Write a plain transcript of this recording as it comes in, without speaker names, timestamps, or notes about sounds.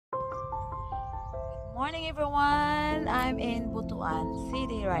Morning everyone, I'm in Butuan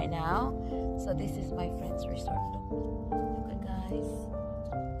City right now. So this is my friend's resort. Look at guys,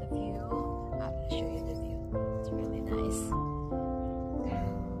 the view. I'm gonna show you the view. It's really nice.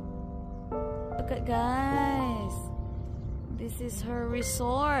 Look at guys, this is her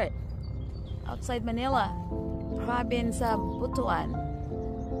resort outside Manila, province of Butuan.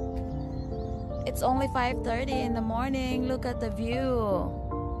 It's only 5:30 in the morning. Look at the view.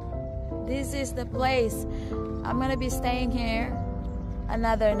 This is the place. I'm gonna be staying here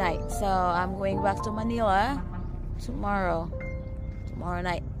another night. So I'm going back to Manila tomorrow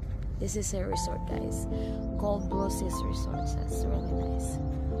night. This is a resort, guys. Called Blue Seas Resort. That's really nice.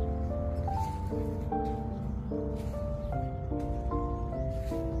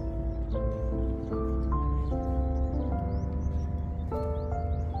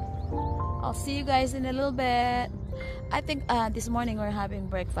 I'll see you guys in a little bit. I think this morning we're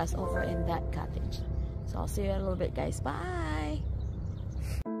having breakfast over in that cottage. So I'll see you in a little bit, guys. Bye!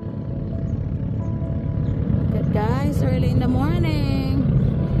 Good guys, early in the morning.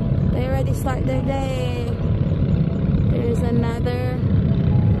 They already start their day. There's another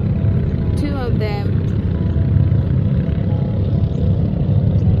 2 of them.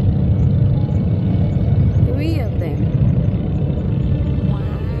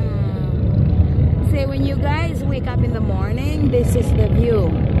 When you guys wake up in the morning, this is the view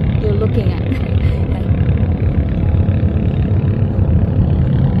you're looking at.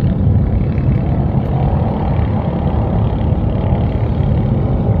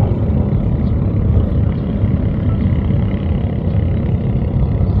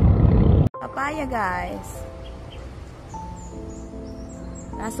 Papaya guys.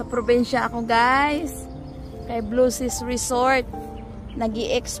 Nasa probinsya ako guys. Kay Blue Seas Resort.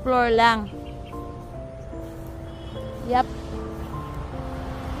 Nag-i-explore lang. Yep.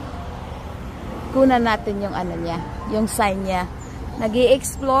 Kunan natin yung ano niya, yung sign niya.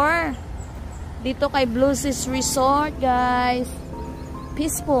 Nag-i-explore dito kay Blue Seas Resort, guys.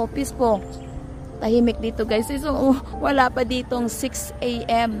 Peaceful, peaceful. Tahimik dito, guys. So, wala pa ditong 6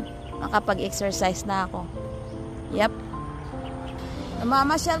 AM. Nakapag-exercise na ako. Yep.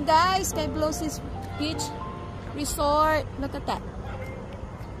 Namamasyal, guys, kay Blue Seas Beach Resort. Look at that.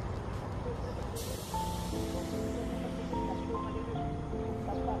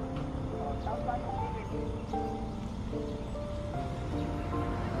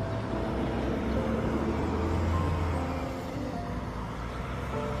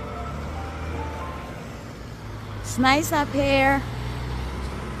 It's nice up here.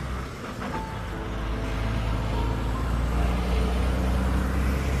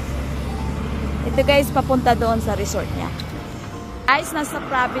 Ito guys, papunta doon sa resort niya. Guys, nasa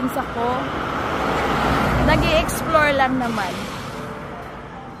province ako. Nag-i-explore lang naman.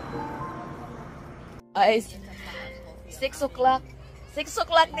 Guys, 6 o'clock. 6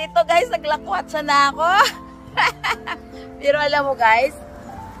 o'clock dito guys, naglakwatsa na ako. Pero alam mo guys,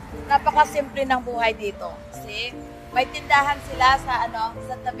 napakasimple ng buhay dito. See? May tindahan sila sa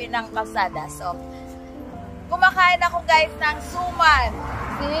sa tabi ng kalsada. So, kumakain ako guys ng suman.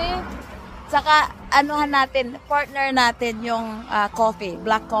 See? Saka partner natin yung coffee,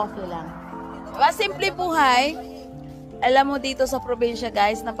 black coffee lang. Diba? Simple buhay. Alam mo dito sa probinsya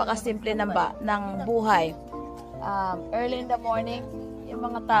guys, napakasimple ng buhay. Early in the morning, yung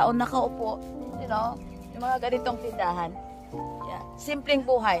mga tao nakaupo, you know, yung mga ganitong tindahan. Yeah. Simpleng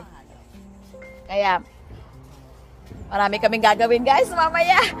buhay. Kaya, marami kaming gagawin guys.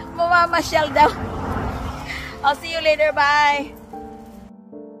 Mamaya, mamamasyal daw. I'll see you later. Bye!